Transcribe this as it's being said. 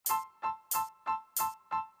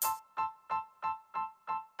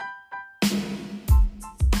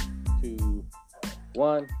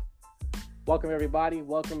1. Welcome, everybody.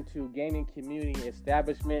 Welcome to Gaming Community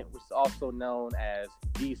Establishment, which is also known as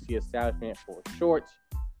GC Establishment for short.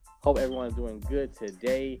 Hope everyone's doing good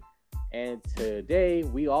today. And today,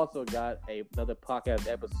 we also got another podcast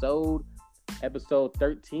episode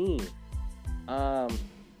 13. So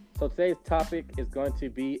today's topic is going to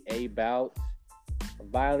be about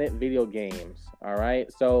violent video games. All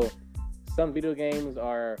right. So some video games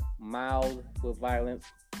are mild with violence.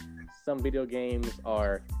 Some video games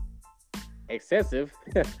are excessive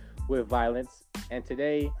with violence. And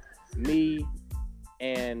today, me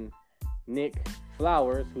and Nick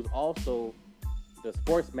Flowers, who's also the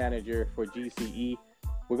sports manager for GCE,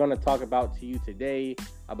 we're going to talk about to you today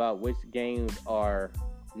about which games are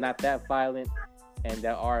not that violent and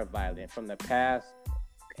that are violent from the past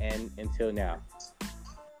and until now.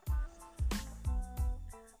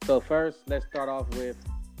 So first, let's start off with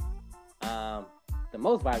the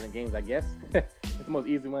most violent games, I guess. It's the most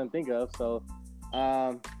easy one to think of. So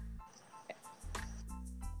I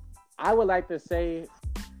would like to say,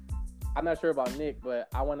 I'm not sure about Nick, but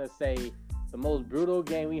I want to say the most brutal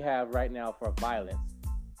game we have right now for violence.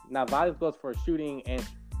 Now, violence goes for shooting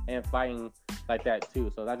and fighting like that too.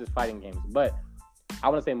 So not just fighting games. But I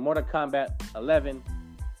want to say Mortal Kombat 11.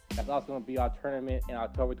 That's also going to be our tournament in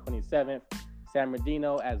October 27th. San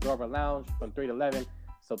Bernardino at Zorba Lounge from 3 to 11.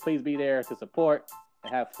 So please be there to support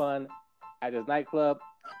and have fun at this nightclub.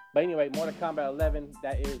 But anyway, Mortal Kombat 11,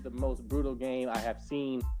 that is the most brutal game I have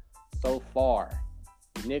seen so far.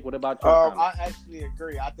 Nick, what about your I actually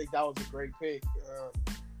agree. I think that was a great pick.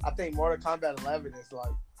 I think Mortal Kombat 11 is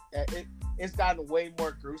like, it's gotten way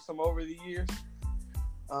more gruesome over the years.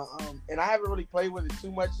 And I haven't really played with it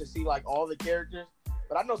too much to see like all the characters.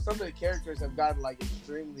 But I know some of the characters have gotten like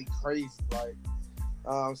extremely crazy. Like,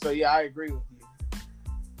 so yeah, I agree with you.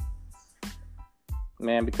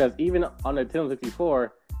 Man, because even on the Nintendo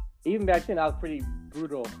 64, even back then, I was pretty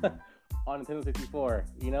brutal on Nintendo 64.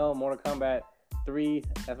 You know, Mortal Kombat 3,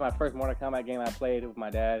 that's my first Mortal Kombat game I played with my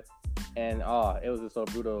dad. And, it was just so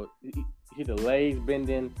brutal. You see the legs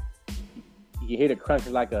bending. You hear the crunch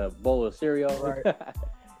like a bowl of cereal. Right.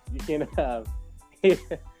 You can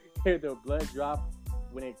hear the blood drop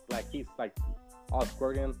when it like keeps like all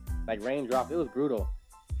squirting, like raindrops. It was brutal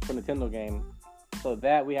for Nintendo game. So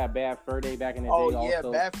that we had Bad Fur Day back in the day. Oh yeah,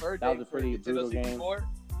 also. Bad Fur Day. That was a pretty brutal game.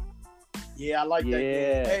 Yeah, I like that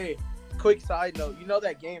game. Hey, quick side note, you know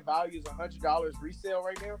that game values $100 resale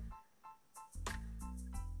right now?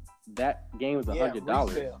 That game was $100.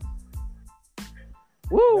 Resale.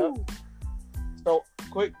 Woo! Yep. So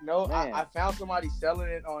quick note, I found somebody selling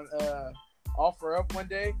it on OfferUp one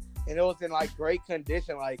day, and it was in like great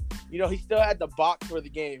condition. Like, you know, he still had the box for the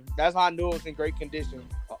game. That's how I knew it was in great condition.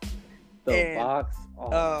 The box.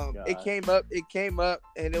 Oh it came up,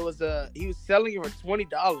 and it was he was selling it for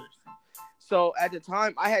 $20. So at the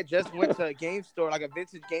time, I had just went to a game store, like a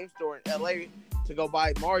vintage game store in LA, to go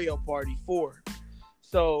buy Mario Party 4.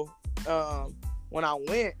 So when I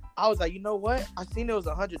went, I was like, you know what? I seen it was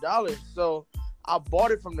 $100. So I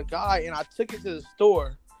bought it from the guy, and I took it to the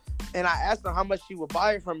store, and I asked her how much she would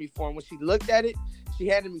buy it from me for. And when she looked at it, she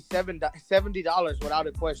handed me $70 without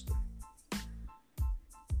a question.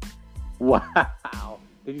 Wow!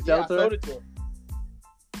 Did you sell it to her? I sold it to her.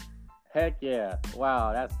 Heck yeah!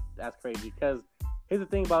 Wow, that's crazy. Because here's the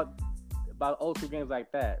thing about old school games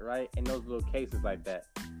like that, right? In those little cases like that,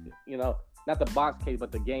 you know, not the box case,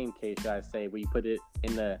 but the game case, should I say, where you put it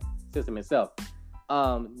in the system itself.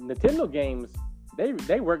 Nintendo games,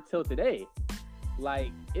 they work till today.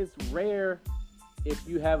 Like, it's rare if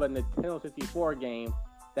you have a Nintendo 64 game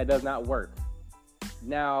that does not work.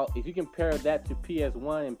 Now, if you compare that to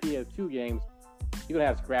PS1 and PS2 games, you're going to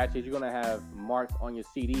have scratches, you're going to have marks on your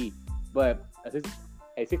CD. But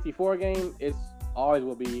a 64 game, it always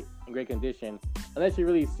will be in great condition. Unless you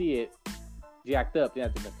really see it jacked up, then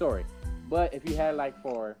that's a different story. But if you had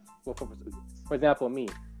for example, me,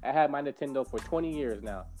 I had my Nintendo for 20 years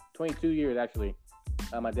now. 22 years, actually.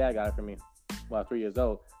 My dad got it for me when I was 3 years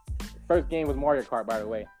old. First game was Mario Kart, by the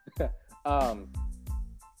way.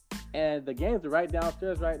 And the games are right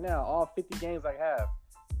downstairs right now. All 50 games I have.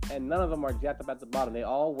 And none of them are jacked up at the bottom. They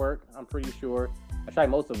all work, I'm pretty sure. I tried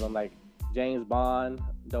most of them, like James Bond,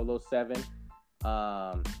 007,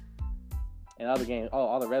 and other games.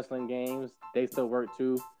 All the wrestling games, they still work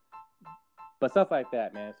too. But stuff like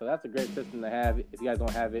that, man. So that's a great system to have if you guys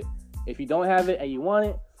don't have it. If you don't have it and you want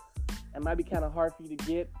it, it might be kind of hard for you to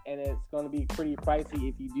get, and it's going to be pretty pricey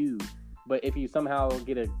if you do. But if you somehow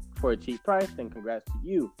get it for a cheap price, then congrats to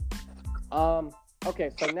you. Okay,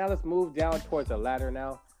 so now let's move down towards the ladder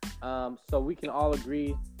now. So we can all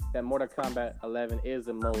agree that Mortal Kombat 11 is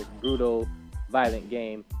the most brutal violent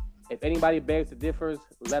game. If anybody begs to differ,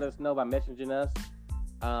 let us know by messaging us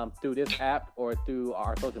through this app or through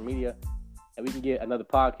our social media, and we can get another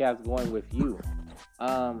podcast going with you.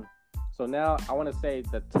 So now I want to say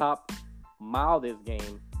the top mildest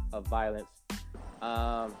game of violence.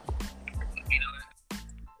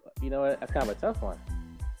 You know what? That's kind of a tough one.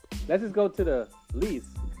 Let's just go to the least,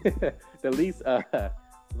 the least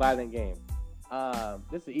violent game.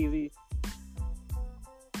 This is easy.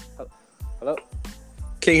 Hello?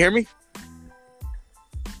 Can you hear me?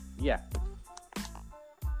 Yeah.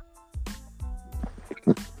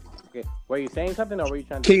 Okay. Were you saying something, or were you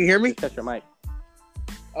trying to? Can you hear me? Touch your mic.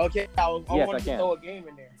 Okay, I wanted to throw a game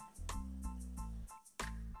in there.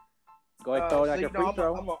 Go ahead, throw it like a free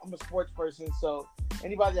throw. I'm a sports person, so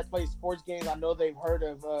anybody that plays sports games, I know they've heard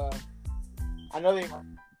of. The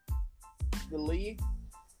league.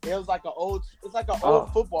 It was like old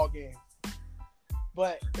football game,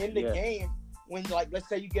 but in the game, when like let's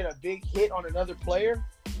say you get a big hit on another player,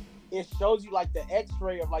 it shows you like the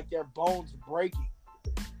X-ray of like their bones breaking.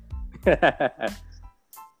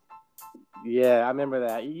 Yeah, I remember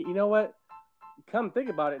that. You know what? Come think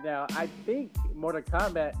about it now. I think Mortal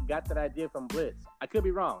Kombat got that idea from Blitz. I could be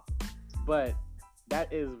wrong, but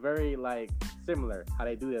that is very like similar how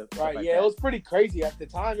they do this. Right? Like yeah, that. It was pretty crazy at the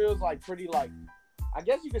time. It was like pretty like, I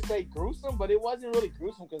guess you could say gruesome, but it wasn't really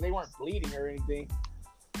gruesome because they weren't bleeding or anything.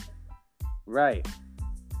 Right.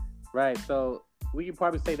 So we can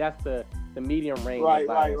probably say that's the medium range right, of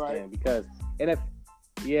violence right. then, because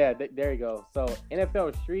there you go. So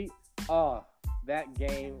NFL Street, that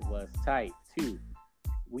game was tight too.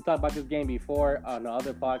 We talked about this game before on the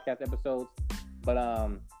other podcast episodes, but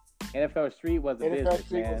NFL Street was a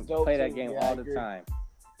business, man. Play that game all the time.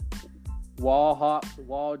 Wall hops,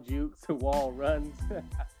 wall jukes, wall runs,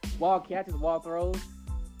 wall catches, wall throws,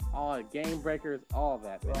 all game breakers, all of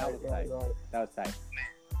that. Man, that was tight. Right. That was tight,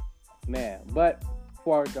 man. But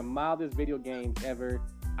for the mildest video games ever,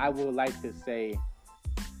 I would like to say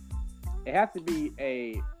it has to be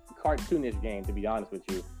a cartoonish game, to be honest with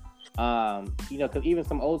you. Because even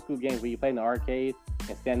some old school games where you play in the arcade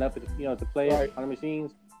and stand up, to play it on the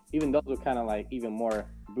machines, even those are kind of like even more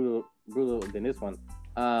brutal than this one.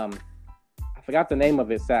 I forgot the name of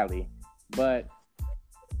it, sadly, but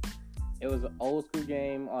it was an old school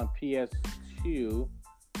game on PS2.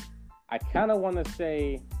 I kind of want to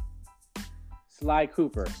say Sly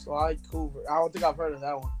Cooper. I don't think I've heard of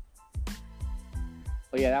that one.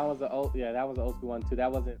 Oh yeah, that was an old school one too.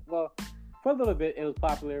 That wasn't, well, for a little bit it was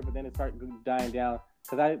popular, but then it started dying down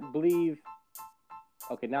because I believe.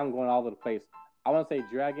 Okay, now I'm going all over the place. I want to say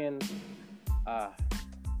Dragon.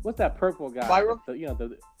 What's that purple guy? Spyro.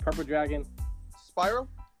 The purple dragon. Spyro,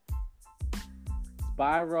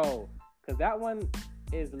 because that one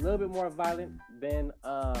is a little bit more violent than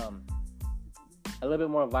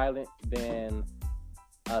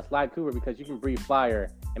Sly Cooper, because you can breathe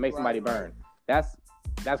fire and make somebody burn. That's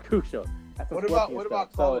crucial. That's what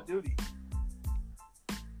about Call of Duty?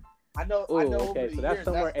 I know. Over the years, that's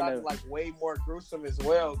gotten like way more gruesome as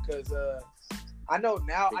well. Because I know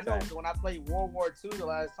now. I know when I played World War II the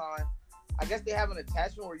last time, I guess they have an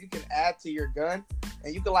attachment where you can add to your gun,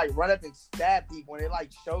 and you can like run up and stab people, and it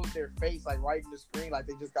like shows their face like right in the screen, like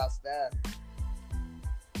they just got stabbed.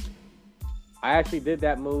 I actually did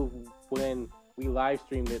that move when we live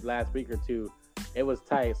streamed it last week or two. It was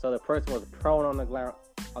tight. So the person was prone on the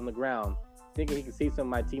ground, thinking he could see some of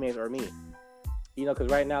my teammates or me. Because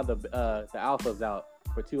right now the alpha's out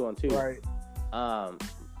for 2-on-2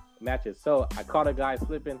 matches. So I caught a guy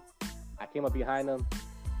slipping. I came up behind him.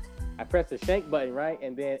 I pressed the shank button, right,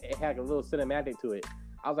 and then it had a little cinematic to it.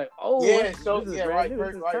 I was like, "Oh, yeah!" It shows, right.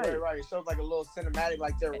 It shows like a little cinematic,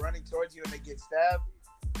 like they're running towards you and they get stabbed.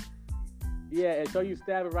 Yeah, it shows you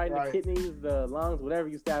stab it right in the kidneys, the lungs, whatever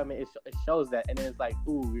you stab them in. It shows that, and then it's like,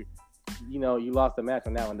 ooh, you lost the match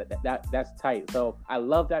on that one. That's tight. So I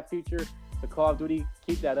love that feature. The Call of Duty,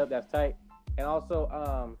 keep that up. That's tight. And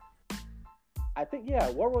also, I think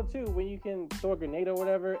World War II, when you can throw a grenade or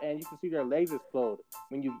whatever, and you can see their legs explode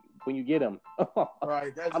when you get them.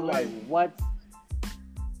 Right. That's I'm like, what?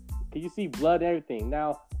 Can you see blood and everything?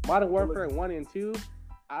 Now, Modern Warfare 1 and 2,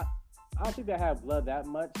 I don't think they had blood that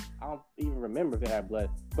much. I don't even remember if they had blood.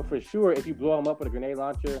 But for sure, if you blow them up with a grenade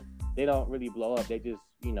launcher, they don't really blow up. They just,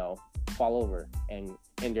 fall over and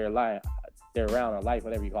in their round or life,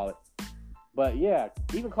 whatever you call it. But yeah,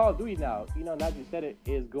 even Call of Duty now, now that you said it,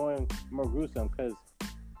 is going more gruesome because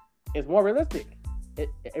it's more realistic. It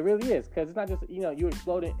really is, because it's not just, you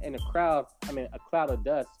exploding in a cloud of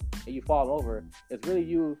dust and you fall over. It's really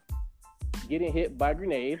you getting hit by a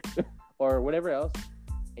grenade or whatever else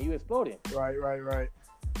and you exploding. Right.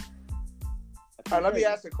 All right, let me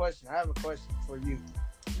ask a question. I have a question for you.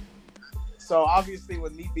 So obviously,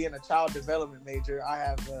 with me being a child development major, I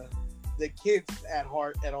have the kids at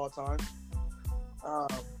heart at all times.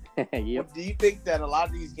 Yep. Do you think that a lot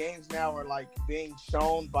of these games now are like being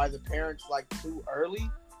shown by the parents like too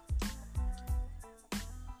early?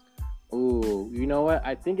 Ooh, you know what?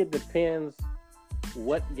 I think it depends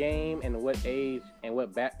what game and what age and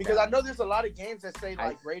what background. Because I know there's a lot of games that say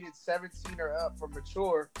like rated 17 or up for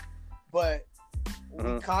mature, but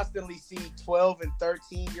we constantly see 12 and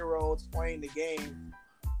 13-year-olds playing the game.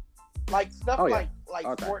 Like stuff like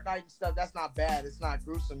Fortnite and stuff, that's not bad. It's not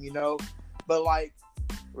gruesome, you know? But like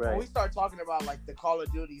when we start talking about like the Call of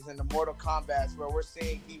Duties and the Mortal Kombats where we're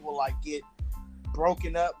seeing people like get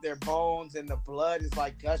broken up, their bones and the blood is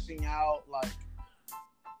like gushing out, like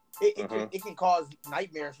it can cause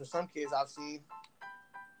nightmares for some kids I've seen.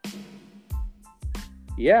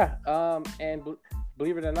 Yeah, and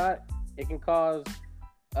believe it or not, it can cause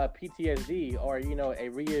PTSD or a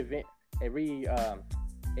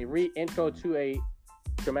re-intro to a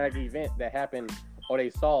traumatic event that happened or they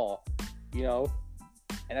saw,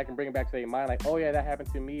 and I can bring it back to their mind like, oh yeah, that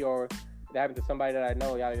happened to me or that happened to somebody that I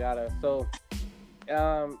know, yada yada. So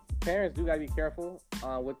parents do gotta be careful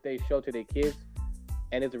on what they show to their kids,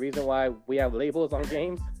 and it's the reason why we have labels on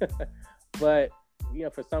games. But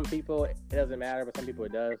for some people it doesn't matter, but some people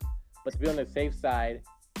it does. But to be on the safe side,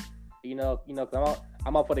 cause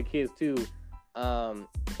I'm all for the kids too.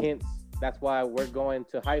 Hence, that's why we're going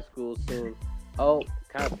to high school soon. Oh,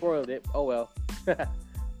 kind of spoiled it. Oh well.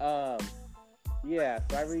 Yeah.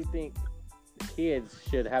 So I really think kids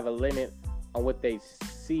should have a limit on what they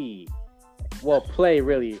see. Well, play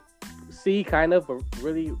really. See kind of, but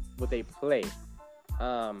really what they play.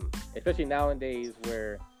 Especially nowadays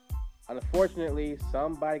where, unfortunately,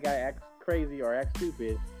 somebody got to act crazy or act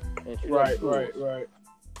stupid. And right.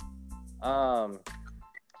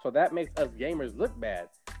 So that makes us gamers look bad.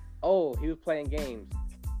 Oh, he was playing games.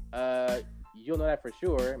 You'll know that for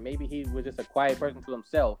sure. Maybe he was just a quiet person to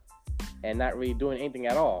himself and not really doing anything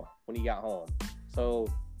at all when he got home. So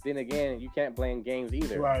then again, you can't blame games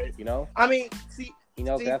either. Right. I mean, see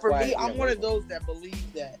that's for why, me, I'm one of those that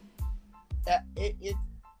believe that it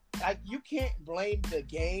like you can't blame the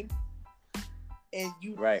game, and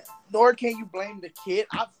nor can you blame the kid.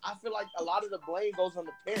 I feel like a lot of the blame goes on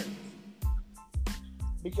the parents.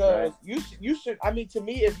 Because you should. I mean, to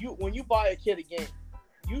me, when you buy a kid a game,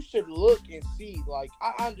 you should look and see. Like,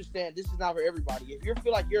 I understand this is not for everybody. If you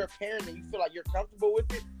feel like you're a parent and you feel like you're comfortable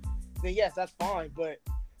with it, then yes, that's fine. But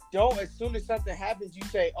don't, as soon as something happens, you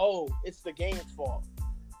say, "Oh, it's the game's fault."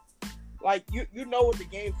 Like you know what the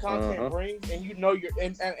game content brings, and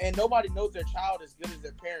and nobody knows their child as good as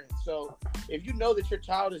their parents. So if you know that your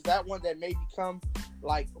child is that one that may become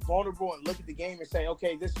like vulnerable and look at the game and say,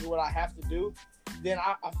 "Okay, this is what I have to do," then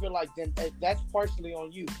I feel like then that's partially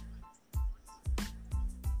on you.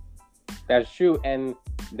 That's true, and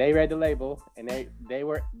they read the label, and they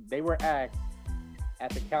were asked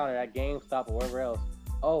at the counter at GameStop or wherever else.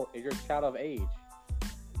 Oh, is your child of age?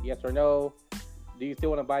 Yes or no? Do you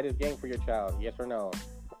still want to buy this game for your child? Yes or no?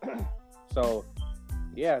 So,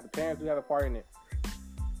 yeah, the parents do have a part in it.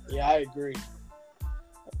 Yeah, I agree.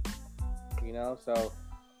 So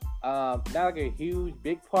not like a huge,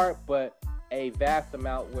 big part, but a vast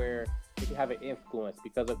amount where it can have an influence.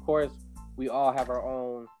 Because of course, we all have our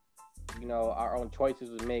own, our own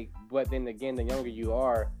choices to make. But then again, the younger you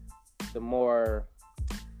are, the more,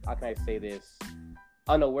 how can I say this,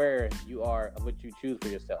 unaware you are of what you choose for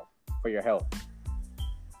yourself, for your health.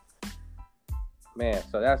 Man,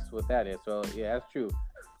 so that's what that is. So yeah, that's true.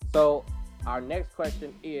 So our next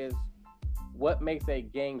question is, what makes a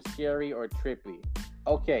game scary or trippy?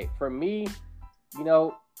 Okay, for me,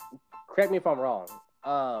 correct me if I'm wrong.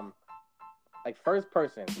 Like first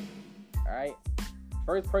person, all right?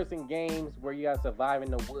 First person games where you gotta survive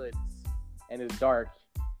in the woods and it's dark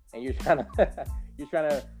and you're trying to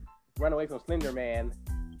run away from Slender Man,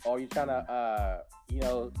 or you're trying to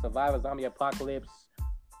survive a zombie apocalypse,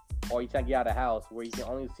 or you're trying to get out of the house where you can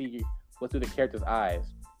only see what's through the character's eyes.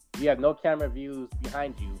 You have no camera views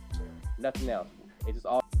behind you, nothing else. It's just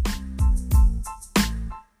all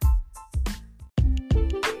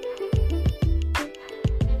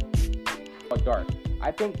dark.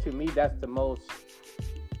 I think to me that's the most,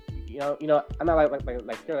 I'm not like scared,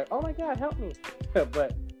 like, oh my God, help me.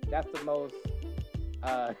 But that's the most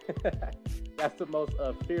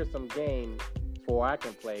fearsome game for I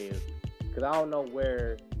can play is because I don't know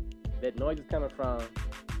where that noise is coming from.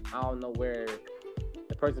 I don't know where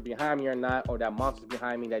the person behind me or not, or that monster's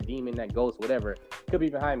behind me, that demon, that ghost, whatever, could be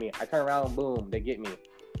behind me. I turn around and boom, they get me.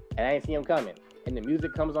 And I ain't see them coming. And the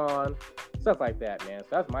music comes on, stuff like that, man. So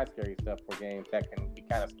that's my scary stuff for games that can be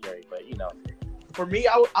kind of scary, but you know. For me,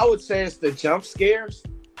 I would say it's the jump scares.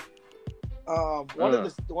 One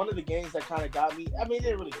of the games that kind of got me. I mean, it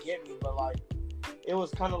didn't really get me, but like, it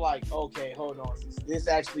was kind of like, okay, hold on, this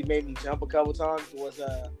actually made me jump a couple times. Was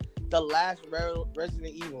the last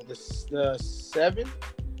Resident Evil, the 7?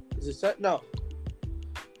 Is it 7? No.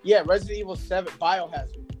 Yeah, Resident Evil 7,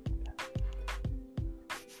 Biohazard.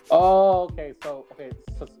 Oh, okay. So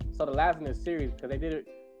the last in the series, because they did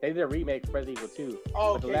a remake for Resident Evil 2.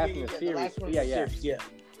 Oh, but okay, the last in the series, yeah.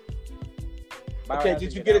 Biohazard, Okay,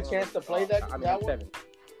 did you get a chance to play that? That one? 7.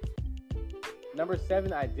 Number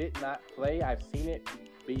 7, I did not play. I've seen it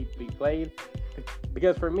be played,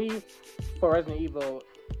 because for me, for Resident Evil,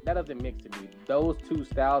 that doesn't mix to me. Those two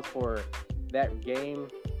styles for that game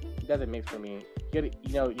doesn't mix for me. You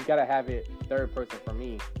gotta have it third person for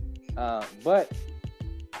me. But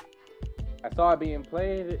I saw it being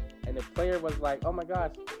played, and the player was like, "Oh my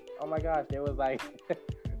gosh!" There was like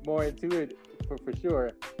more into it for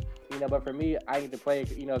sure. But for me, I need to play,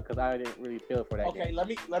 because I didn't really feel for that. Okay, game. let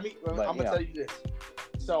me. I'm gonna tell you this.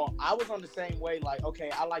 So I was on the same way. Like, okay,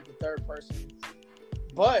 I like the third person,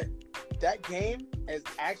 but that game is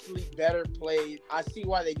actually better played. I see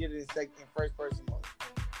why they did it in first person mode,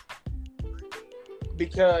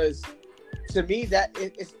 because to me that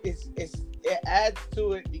it adds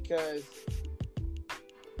to it, because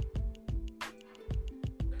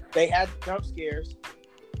they had jump scares,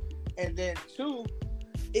 and then 2,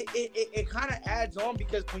 it kind of adds on,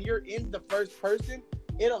 because when you're in the first person,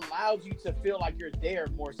 it allows you to feel like you're there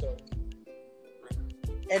more so.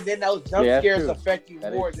 And then those jump scares affect you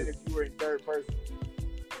more than if you were in third person.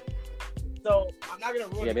 So I'm not gonna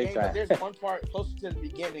ruin the game, but there's one part closer to the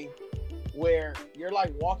beginning where you're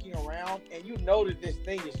like walking around and you know that this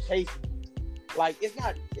thing is chasing you. Like it's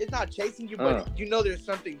not chasing you, but you know there's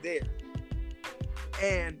something there.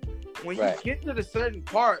 And when you get to the certain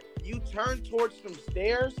part, you turn towards some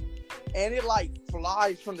stairs, and it like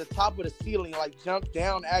flies from the top of the ceiling, like jump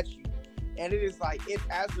down at you. And it is like, it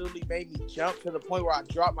absolutely made me jump to the point where I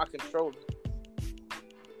dropped my controller.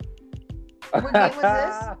 What game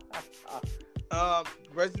was this?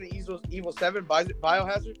 Resident Evil 7,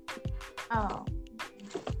 Biohazard. Oh.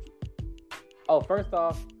 Oh, first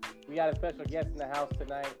off, we got a special guest in the house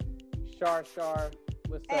tonight. Shar,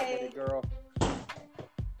 what's up, baby girl?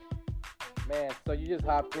 Man, so you just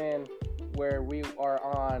hopped in where we are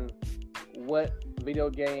on what video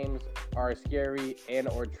games are scary and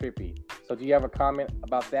or trippy. So do you have a comment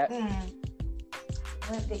about that?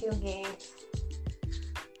 What video games?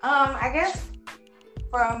 I guess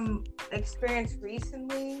from experience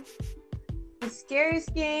recently, the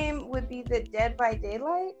scariest game would be the Dead by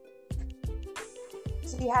Daylight.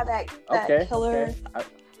 So you have that killer.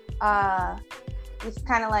 Okay. It's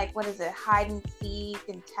kind of like, what is it, hide and seek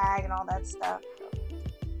and tag and all that stuff.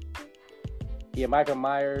 Yeah, Michael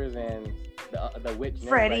Myers and the witch. And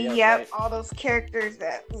Freddy, else, yep, right? all those characters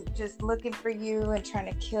that just looking for you and trying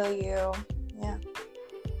to kill you. Yeah.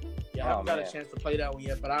 Yeah, I haven't got a chance to play that one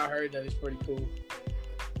yet, but I heard that it's pretty cool.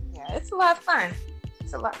 Yeah, it's a lot of fun.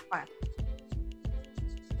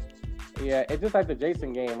 Yeah, it's just like the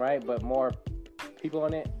Jason game, right? But more people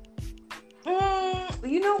in it.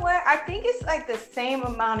 You know what? I think it's like the same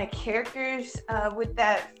amount of characters with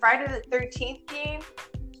that Friday the 13th game.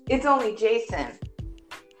 It's only Jason.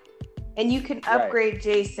 And you can upgrade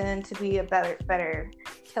Jason to be a better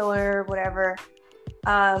killer, whatever.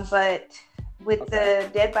 But with the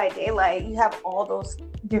Dead by Daylight, you have all those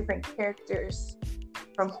different characters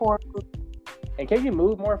from horror movies. And can you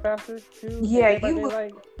move more faster too? Yeah,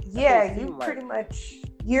 pretty much.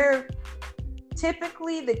 You're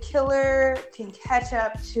typically the killer can catch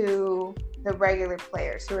up to the regular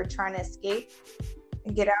players who are trying to escape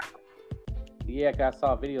and get out. Yeah, cause I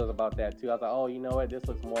saw videos about that too. I was like, oh, you know what? This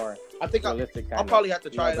looks more realistic. I'll probably have to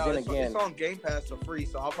try it out. It's on Game Pass for free,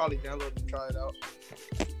 so I'll probably download it and try it out.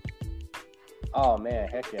 Oh man,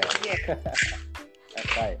 heck yeah.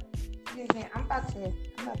 That's right. Yeah, I'm about to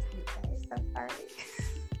eat guys. I'm sorry.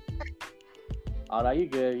 Oh no, you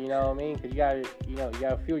good. You know what I mean? Cause you gotta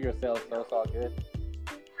fuel yourself, so it's all good.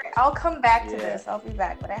 I'll come back to this. I'll be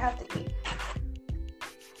back, but I have to eat.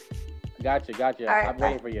 Gotcha. Right, I'm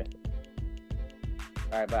waiting for you.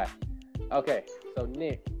 All right, bye. Okay, so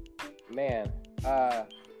Nick, man,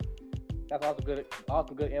 that's also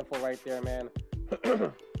good info right there, man.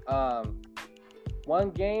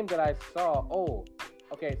 One game that I saw. Oh,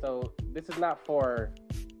 okay, so this is not for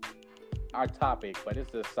our topic, but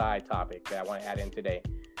it's a side topic that I want to add in today.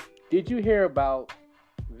 Did you hear about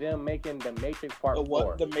them making The Matrix Part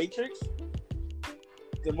 4? The Matrix?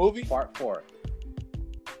 The movie? Part 4.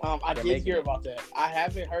 I They're did making hear it. about that. I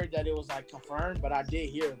haven't heard that it was like confirmed, but I did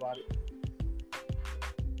hear about it.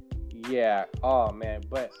 Yeah. Oh man.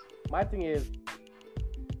 But my thing is,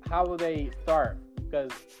 how will they start?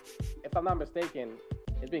 Because if I'm not mistaken,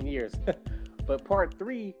 it's been years. But part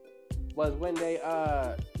 3 was when they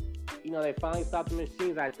they finally stopped the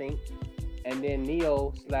machines, I think, and then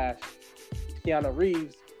Neo slash Keanu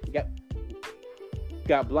Reeves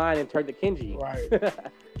got blind and turned to Kenji. Right.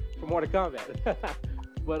 For Mortal Kombat.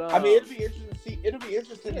 But I mean, it'll be interesting to see. It'll be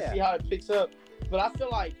interesting Yeah. to see how it picks up. But I feel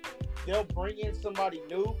like they'll bring in somebody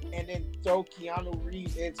new and then throw Keanu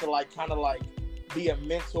Reeves into like kind of like be a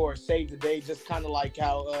mentor, save the day, just kind of like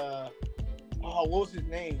how what was his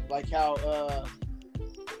name? Like how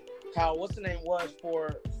what's the name was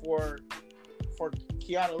for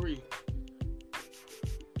Keanu Reeves?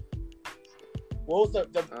 What was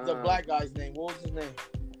the black guy's name? What was his name?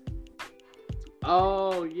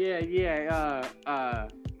 Oh yeah.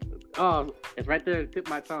 Oh, it's right there at the tip of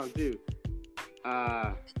my tongue too.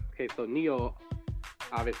 Okay, so Neo,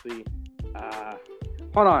 obviously.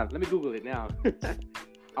 Hold on, let me Google it now.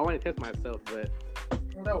 I want to test myself, but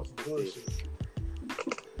That was bullshit.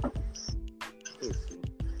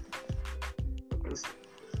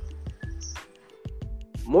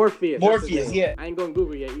 Morpheus. that's his Morpheus, name. yeah. I ain't gonna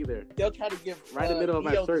Google yet either. They'll try to give Right in the middle of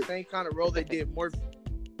my Neo the search. same kind of role they did Morpheus.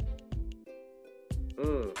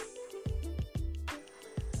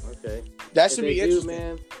 Okay. That If should they be do, interesting.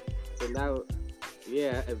 man. Then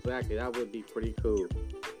yeah, exactly. That would be pretty cool.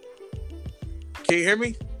 Can you hear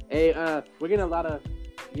me? Hey, we're getting a lot of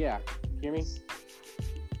hear me?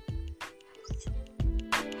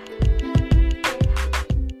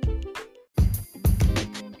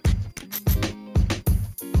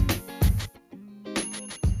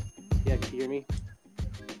 Yeah, can you hear me?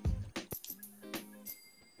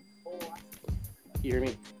 Can you hear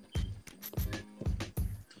me?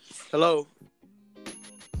 Hello.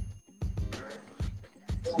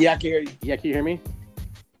 Yeah, I can hear you. Yeah, can you hear me?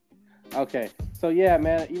 Okay. So yeah,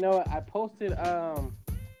 man, you know what? I posted a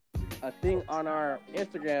thing on our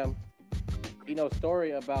Instagram,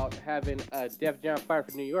 story about having a Def Jam Fire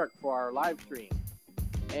for New York for our live stream.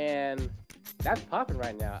 And that's popping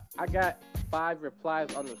right now. I got 5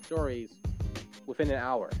 replies on the stories within an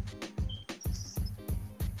hour.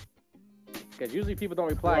 Because usually people don't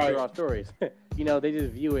reply Right. to our stories. They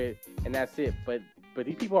just view it and that's it. But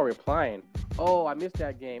these people are replying. Oh, I missed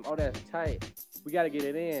that game. Oh, that's tight. We got to get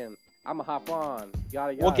it in. I'm going to hop on.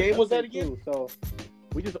 Yada, yada. What game That's was that pretty again? cool. So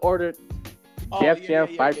we just ordered Def Jam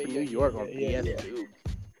Fight for New York on PS2.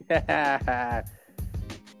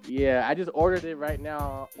 Yeah, I just ordered it right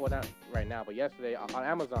now. Well, not right now, but yesterday on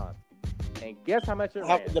Amazon. And guess how much it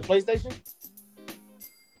ran? The PlayStation?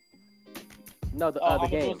 No, the How much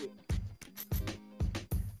game. was it?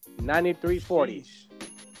 $93.40. Sheesh.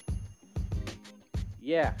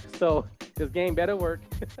 Yeah, so this game better work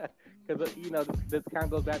because this kind of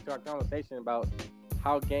goes back to our conversation about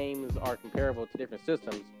how games are comparable to different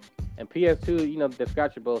systems. And PS2, they're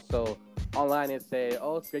scratchable. So online it said,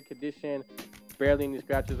 "Oh, it's good condition, barely any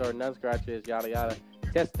scratches or none scratches, yada yada."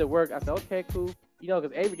 Tested the work. I said, "Okay, cool."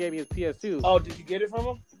 Because Avery gave me his PS2. Oh, did you get it from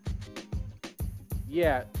him?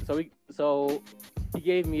 Yeah. So he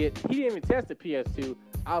gave me it. He didn't even test the PS2.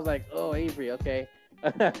 I was like, "Oh, Avery, okay."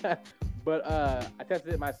 But I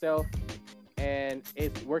tested it myself, and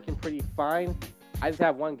it's working pretty fine. I just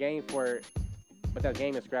have one game for it, but that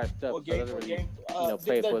game is scratched up. What so it game? doesn't What really, game?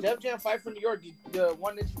 play The for Def Jam Fight for New York, the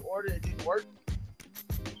one that you ordered, it didn't work?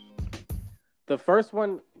 the first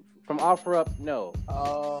one from OfferUp, no.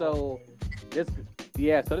 Oh. So this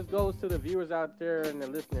goes to the viewers out there and the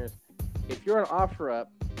listeners. If you're an OfferUp,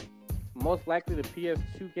 most likely the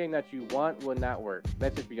PS2 game that you want will not work.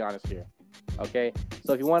 Let's just be honest here. Okay?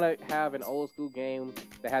 So if you want to have an old school game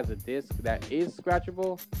that has a disc that is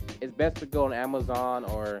scratchable, it's best to go on Amazon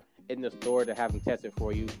or in the store to have them test it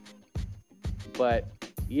for you. But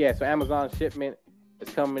yeah, so Amazon shipment is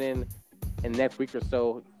coming in next week or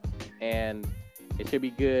so, and it should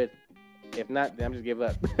be good. If not, then I'm just give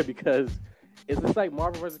up because it's just like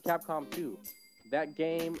Marvel vs. Capcom 2. That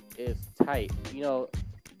game is tight.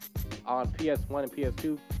 On PS1 and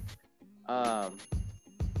PS2,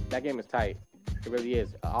 that game is tight. It really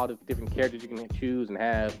is. All the different characters you can choose and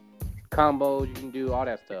have combos you can do, all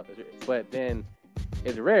that stuff. But then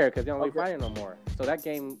it's rare because they don't really fight it no more. So that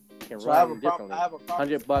game can run differently.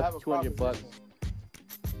 $100, $200.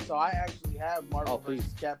 So I actually have Marvel please.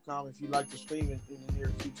 vs. Capcom if you'd like to stream it in the near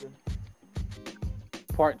future.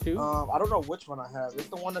 Part 2? I don't know which one I have. It's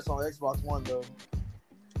the one that's on Xbox One though.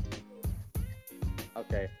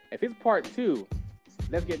 Okay. If it's part 2,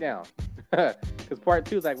 let's get down. Because part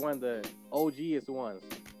 2 is like one of the OGest ones.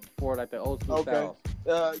 for like the old school Okay.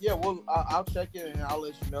 styles. Yeah, well, I'll check it and I'll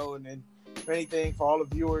let you know. And then, if anything, for all the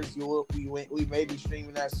viewers, we may be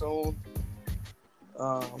streaming that soon.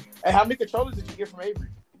 Hey, how many controllers did you get from Avery?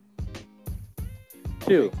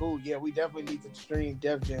 2. Okay, cool. Yeah, we definitely need to stream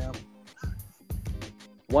Def Jam.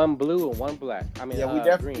 1 blue and 1 black. I mean, Yeah, we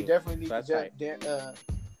green. definitely need So to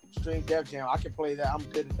stream Def Jam. I can play that. I'm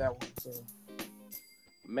good at that one. So,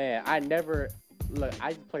 Man, I used to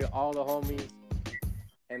play all the homies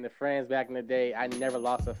and the friends back in the day. I never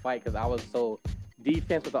lost a fight because I was so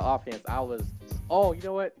defense with the offense. Oh, you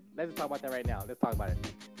know what? Let's just talk about that right now. Let's talk about it.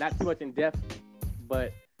 Not too much in depth,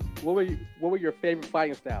 but what were your favorite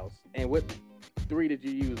fighting styles, and what 3 did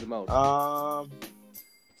you use the most?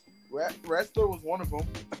 Wrestler was one of them.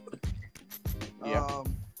 Yeah.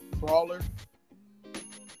 Brawler.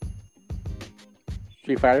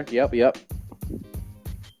 Street Fighter. Yep.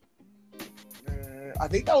 I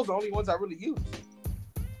think that was the only ones I really used.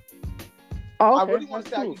 Oh, okay. I really want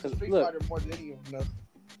to say I cool, used Street Fighter more than any of them.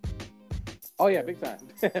 Oh yeah, big time,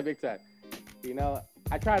 big time. You know,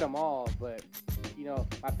 I tried them all, but you know,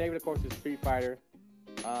 my favorite, of course, is Street Fighter.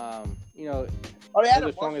 You know, they had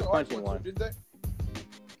the strongest punching one. Did they?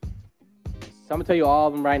 So I'm gonna tell you all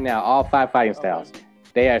of them right now. All 5 fighting styles.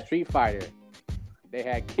 They had Street Fighter. They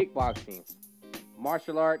had kickboxing,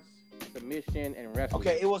 martial arts, submission, and wrestling.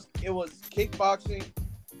 Okay, it was kickboxing.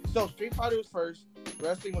 So Street Fighter was first,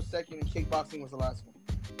 wrestling was second, and kickboxing was the last one.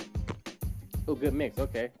 Oh, good mix.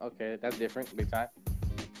 Okay, that's different. Big time.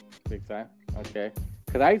 Okay,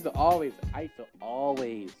 because I used to always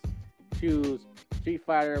choose Street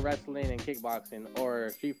Fighter, wrestling, and kickboxing, or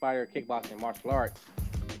Street Fighter, kickboxing, martial arts.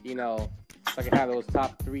 You know, so I can have those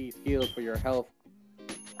top 3 skills for your health,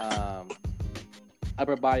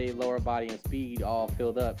 upper body, lower body, and speed all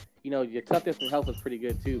filled up. You know, your toughness and health is pretty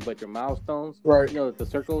good too, but your milestones, right? You know, the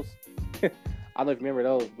circles. I don't know if you remember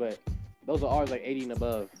those, but those are always like 80 and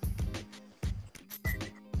above.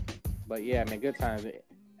 But yeah, man, good times.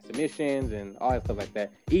 Submissions and all that stuff like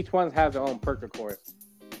that. Each one has their own perk, of course.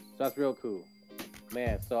 So that's real cool.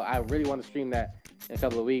 Man, so I really want to stream that in a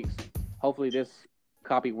couple of weeks. Hopefully this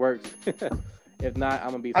copy works. If not, I'm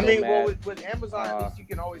going to be so mad. Well, with Amazon, at least you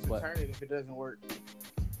can always return it if it doesn't work.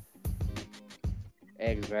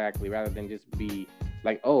 Exactly. Rather than just be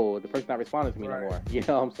like, oh, the person's not responding to me no more. You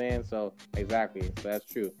know what I'm saying? So, exactly. So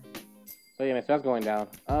that's true. So yeah, man, so that's going down.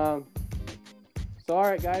 So, all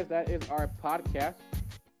right, guys, that is our podcast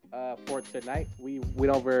for tonight. We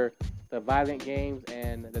went over the violent games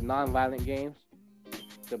and the non-violent games,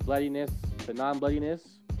 the bloodiness, the non-bloodiness,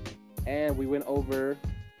 and we went over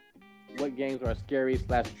what games are scary /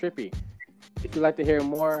 trippy. If you'd like to hear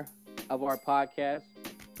more of our podcast,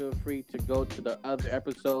 feel free to go to the other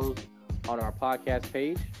episodes on our podcast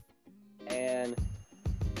page. And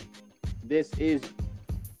this is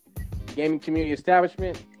Gaming Community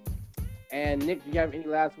Establishment. And Nick, do you have any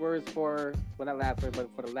last words for the last words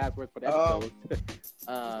for the episode?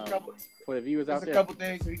 For the viewers out there. A couple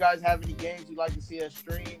things. If you guys have any games you'd like to see us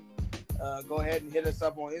stream, go ahead and hit us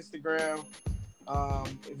up on Instagram.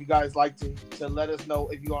 If you guys like to let us know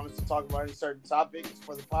if you want us to talk about any certain topics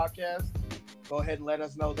for the podcast, go ahead and let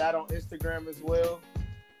us know that on Instagram as well.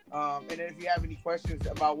 And then if you have any questions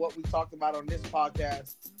about what we talked about on this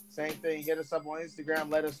podcast, same thing, hit us up on Instagram,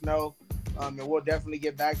 let us know. And we'll definitely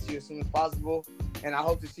get back to you as soon as possible. And I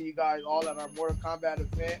hope to see you guys all at our Mortal Kombat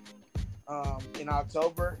event in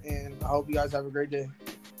October. And I hope you guys have a great day.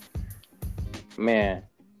 Man,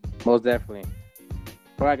 most definitely.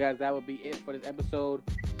 All right, guys, that will be it for this episode.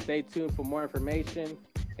 Stay tuned for more information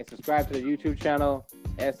and subscribe to the YouTube channel,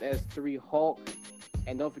 SS3 Hulk.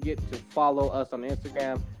 And don't forget to follow us on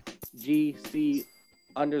Instagram,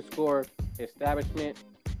 GC_establishment.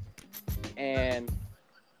 And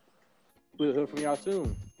we'll hear from y'all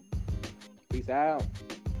soon. Peace out.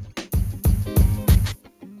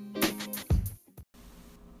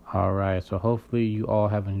 All right, so hopefully you all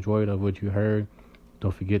have enjoyed of what you heard.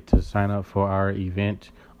 Don't forget to sign up for our event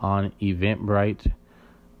on Eventbrite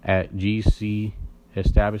at GC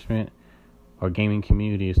Establishment or Gaming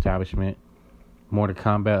Community Establishment. Mortal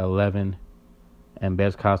Kombat 11 and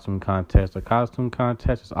Best Costume Contest. The costume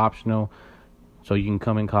contest is optional, so you can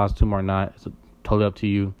come in costume or not. It's totally up to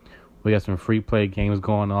you. We got some free play games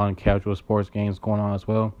going on, casual sports games going on as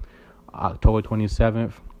well. October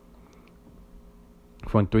 27th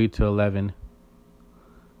from 3 to 11.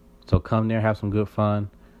 So come there, have some good fun,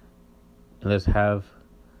 and let's have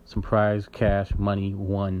some prize cash money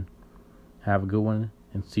won. Have a good one,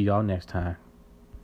 and see y'all next time.